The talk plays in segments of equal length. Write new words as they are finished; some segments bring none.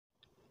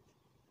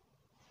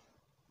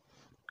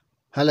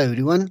Hello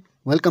everyone,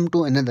 welcome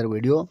to another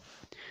video.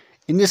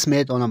 In this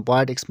math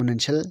Olympiad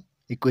exponential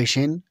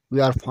equation,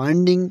 we are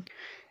finding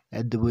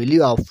the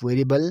value of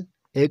variable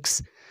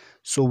x.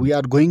 So we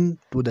are going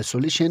to the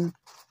solution.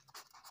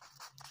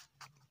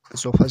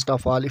 So first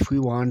of all, if we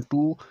want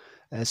to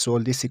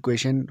solve this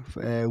equation,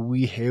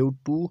 we have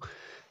to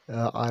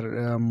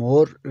or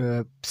more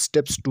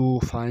steps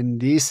to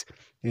find this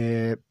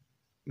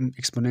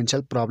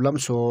exponential problem.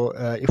 So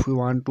if we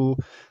want to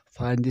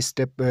find this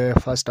step,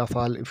 first of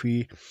all, if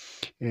we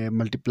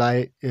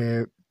multiply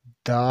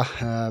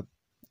the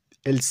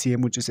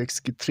LCM, which is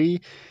x ki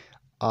 3,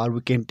 or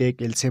we can take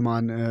LCM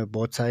on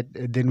both sides,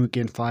 then we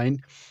can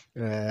find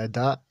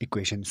the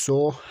equation.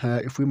 So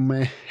if we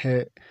may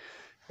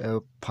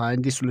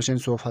find the solution,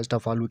 so first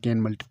of all we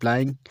can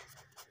multiplying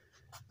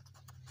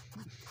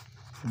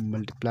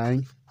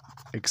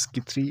x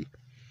ki 3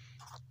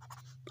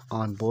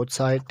 on both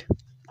sides.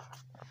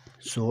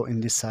 So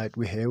in this side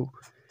we have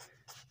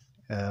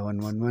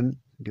 1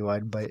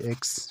 divided by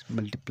x,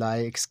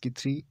 multiply x ki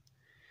 3,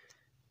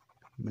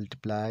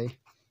 multiply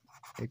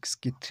x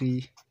ki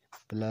 3,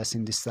 plus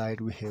in this side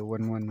we have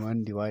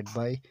 1 divided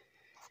by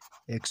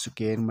x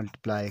square,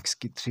 multiply x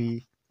ki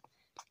 3,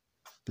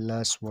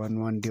 plus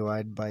 1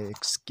 divided by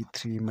x ki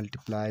 3,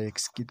 multiply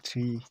x ki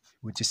 3,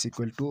 which is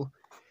equal to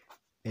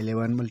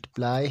 11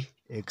 multiply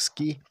x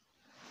ki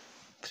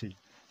 3.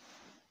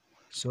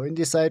 So in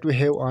this side we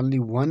have only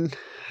 1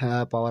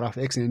 power of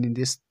x, and in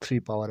this 3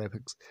 power of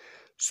x.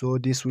 So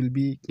this will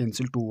be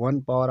cancelled to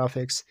 1 power of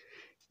x,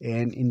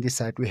 and in this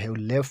side we have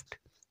left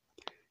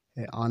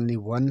only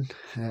 1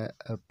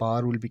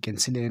 power will be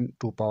cancelled and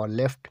 2 power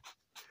left.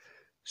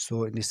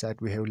 So in this side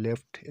we have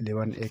left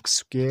 11x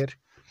square,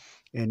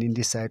 and in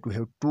this side we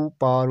have 2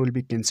 power will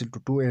be cancelled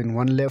to 2 and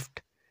 1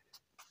 left,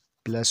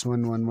 plus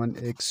 1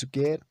 x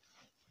square,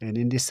 and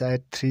in this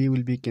side 3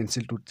 will be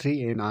cancelled to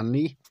 3 and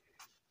only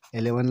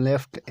 11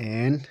 left,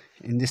 and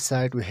in this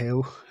side we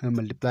have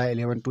multiply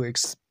 11 to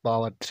x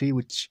power 3,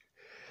 which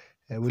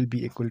will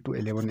be equal to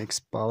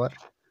 11x power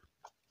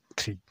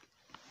 3.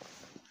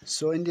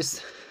 So in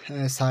this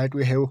side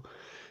we have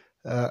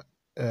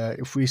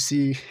if we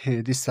see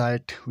this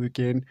side, we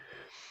can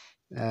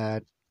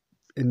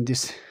in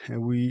this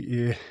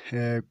we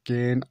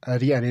can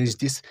rearrange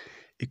this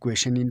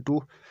equation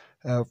into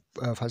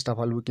first of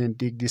all we can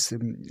take this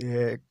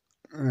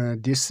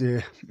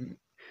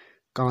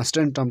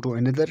constant term to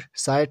another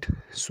side.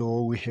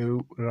 So we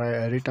have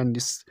written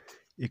this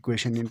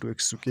equation into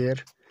x square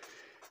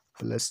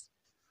plus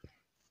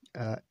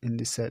in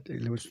this side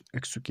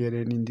 11x square,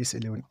 and in this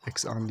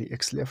 11x only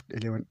x left,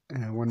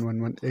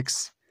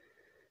 111x,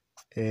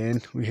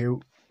 and we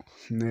have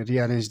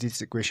rearranged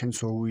this equation.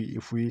 So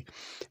if we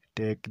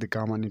take the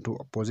common into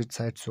opposite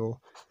side,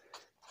 so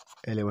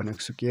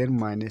 11x square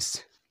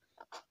minus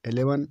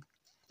 11,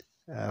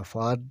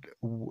 for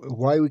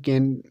why we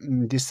can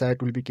this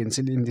side will be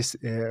cancelled in this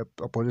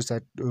opposite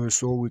side,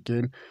 so we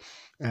can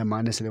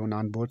minus 11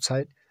 on both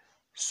side.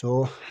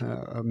 So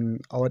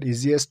our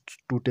easiest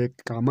to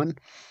take common.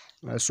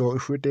 So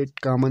if we take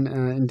common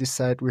in this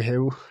side, we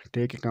have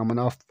take a common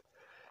of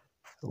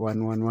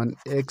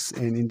 111x,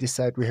 and in this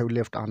side we have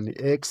left only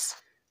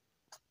x,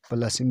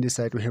 plus in this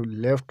side we have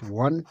left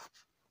 1,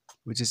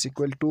 which is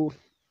equal to,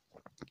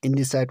 in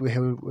this side we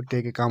have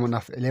take a common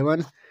of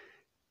 11,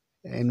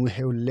 and we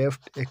have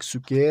left x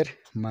square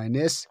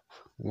minus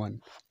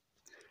 1.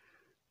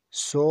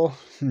 So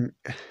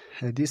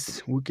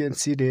this we can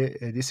see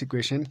this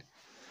equation.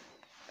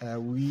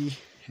 In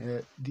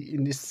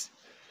this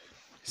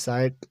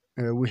side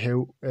we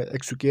have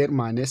x square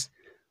minus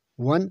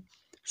 1,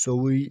 so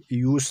we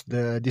use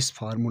this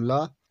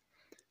formula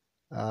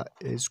a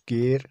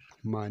square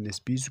minus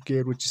b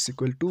square, which is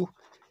equal to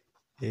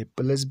a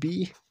plus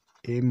b,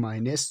 a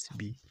minus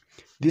b.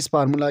 This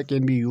formula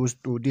can be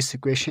used to this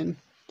equation.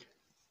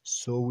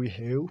 So we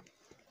have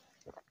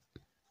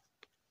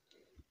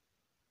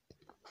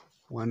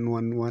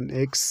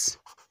 111x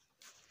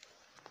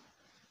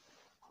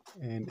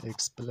and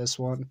x plus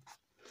 1,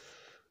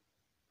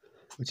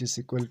 which is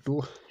equal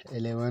to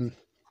 11.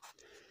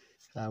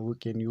 We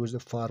can use the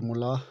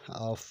formula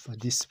of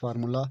this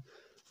formula.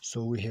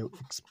 So we have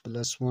x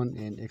plus 1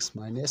 and x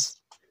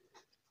minus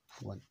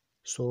 1.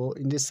 So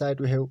in this side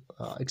we have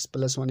x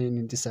plus 1, and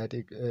in this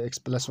side x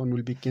plus 1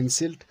 will be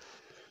cancelled.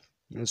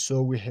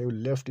 So we have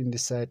left in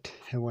this side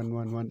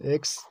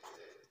 111x,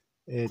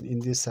 and in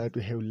this side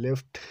we have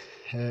left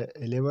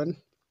 11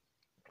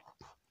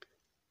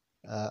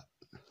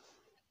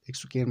 x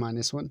square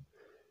minus 1.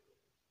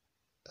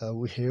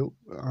 We have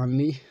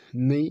only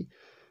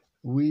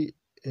we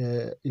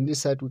in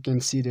this side we can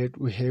see that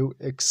we have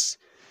x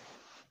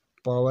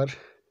power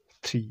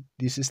 3.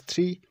 This is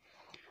 3,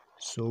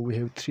 so we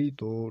have 3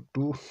 to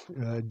 2,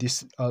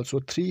 this also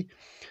 3.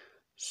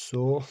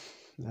 So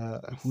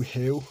we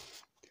have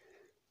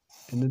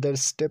another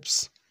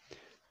steps.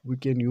 We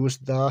can use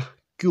the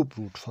cube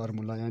root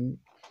formula, and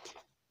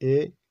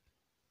a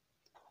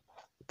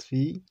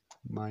 3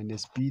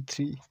 minus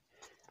b3,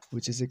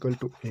 which is equal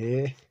to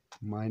a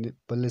minus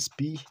plus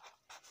b,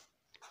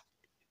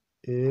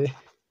 a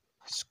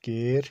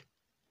square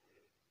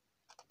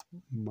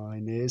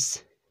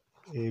minus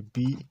ab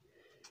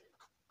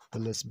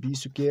plus b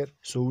square.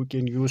 So we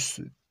can use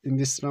in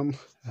this term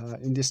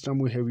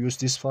we have used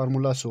this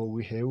formula. So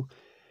we have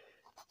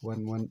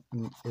 1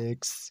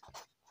 x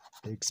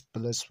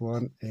plus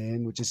 1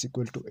 and which is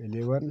equal to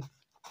 11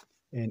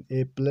 and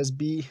a plus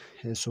b.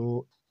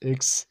 So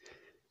x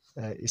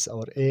is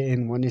our a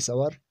and 1 is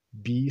our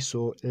b.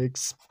 So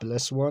x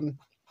plus 1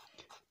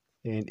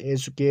 and a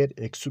square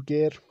x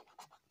square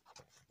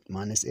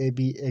minus ab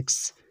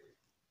x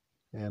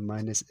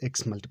minus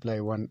x multiply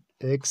 1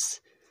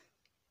 x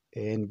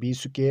and b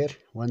square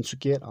 1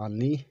 square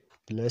only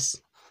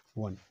plus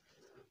 1.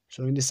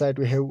 So in this side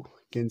we have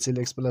cancel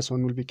x plus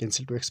 1 will be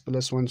cancelled to x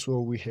plus 1. So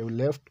we have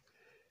left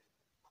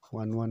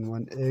 1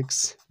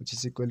 which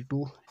is equal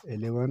to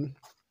 11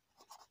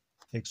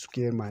 x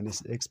square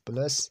minus x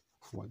plus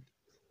 1.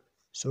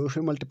 So if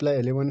we multiply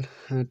 11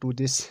 to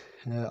this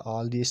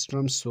all these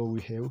terms, so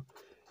we have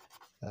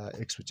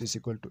x which is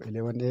equal to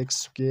 11x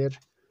square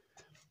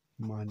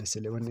minus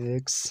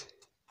 11x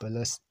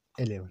plus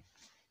 11.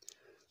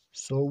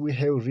 So we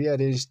have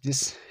rearranged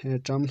this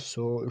term.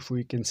 So if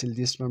we cancel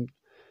this term,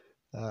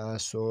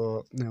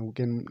 so now we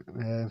can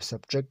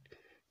subtract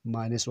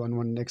minus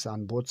 1x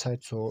on both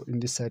sides. So in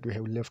this side we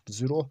have left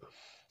 0.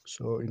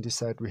 So in this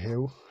side we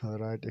have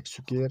right x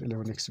square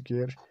 11x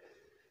square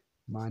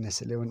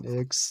minus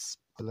 11x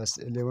plus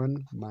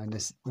 11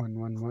 minus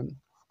 1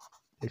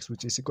 x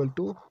which is equal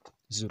to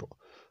 0.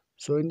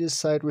 So in this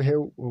side we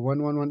have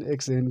 1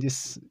 x and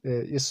this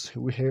is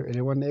we have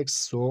 11x.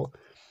 So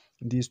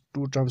these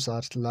two terms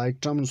are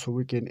like terms, so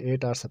we can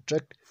add or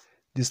subtract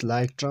this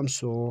like terms.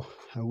 So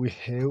we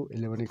have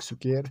 11x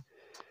square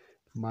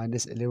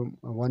minus 11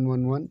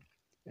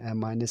 and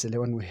minus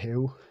 11 we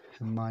have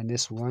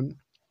minus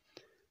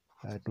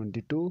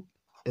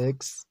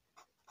 22x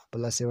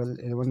plus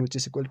 11 which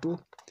is equal to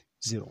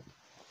 0.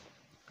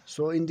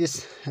 So in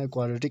this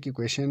quadratic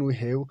equation we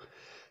have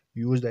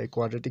used a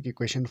quadratic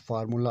equation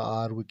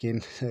formula, or we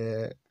can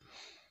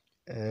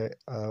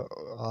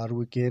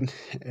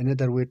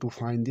another way to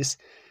find this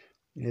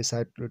is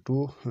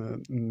to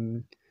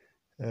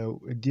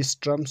these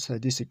terms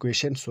this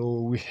equation.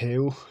 So we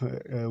have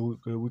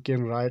we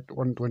can write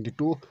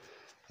 122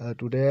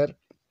 to their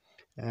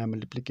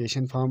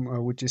multiplication form,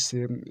 which is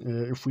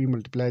if we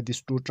multiply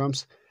these two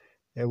terms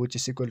which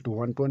is equal to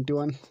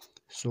 121.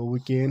 So we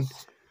can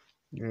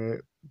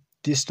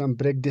this term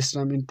break this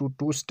term into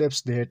two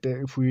steps, that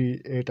if we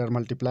add or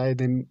multiply,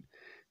 then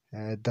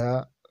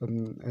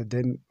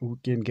then we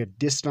can get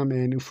this term,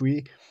 and if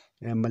we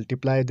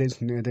multiply this,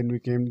 then we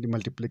can the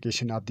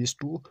multiplication of these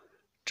two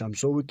terms.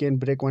 So we can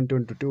break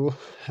 122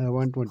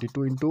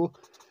 into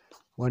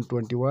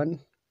 121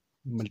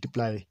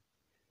 multiply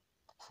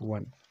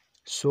 1.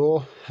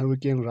 So we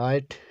can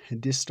write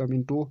this term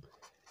into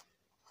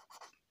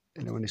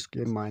 11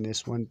 square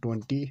minus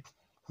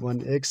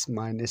 121x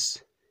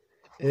minus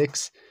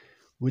x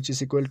which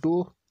is equal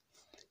to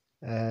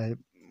 11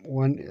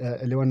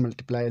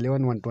 multiply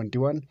 11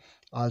 121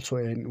 also,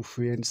 and if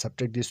we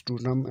subtract these two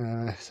term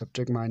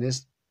subtract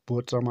minus,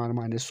 both term are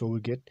minus, so we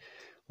get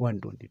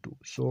 122.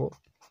 So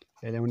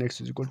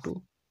 11x is equal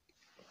to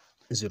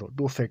 0.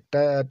 To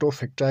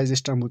factorize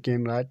this term we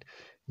can write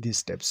these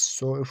steps.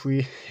 So if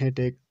we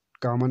take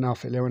common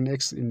of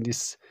 11x in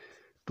this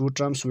two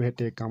terms, we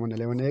take common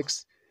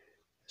 11x.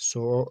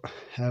 So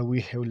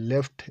we have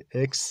left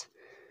x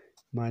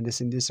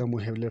minus in this term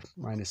we have left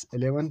minus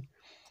 11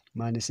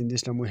 minus in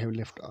this term we have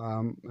left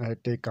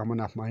take common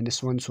of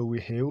minus 1. So we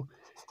have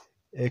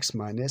x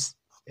minus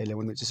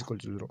 11 which is equal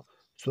to 0.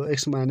 So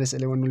x minus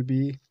 11 will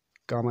be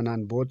common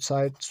on both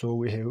sides. So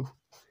we have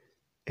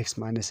x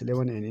minus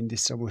 11, and in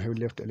this term we have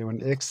left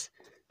 11x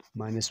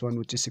minus 1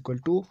 which is equal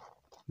to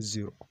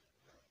 0.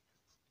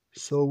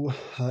 So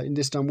in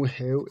this term we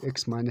have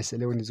x minus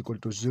 11 is equal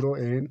to 0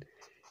 and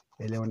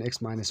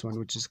 11x minus 1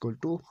 which is equal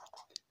to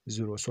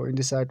 0. So in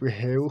this side we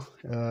have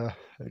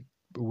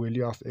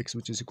value of x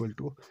which is equal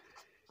to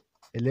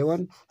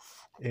 11,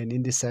 and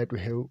in this side we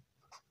have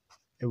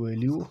a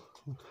value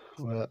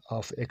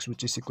of x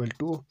which is equal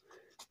to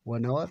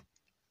 1 over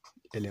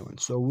 11.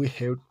 So we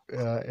have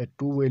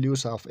two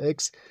values of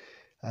x.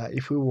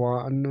 If we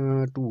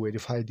want to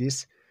verify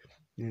this,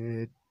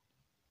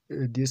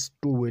 these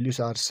two values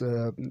are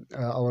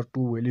our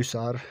two values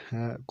are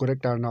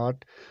correct or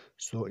not.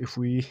 So if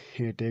we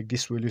take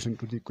these values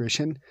into the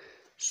equation,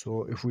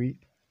 so if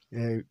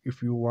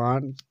you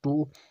want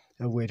to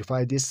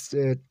verify this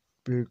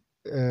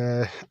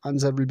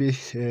answer will be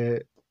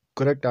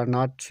correct or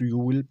not, so you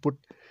will put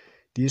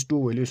these two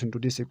values into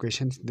this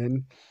equation,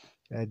 then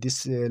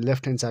this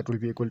left hand side will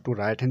be equal to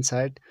right hand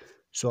side,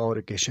 so our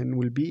equation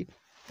will be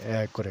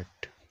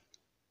correct.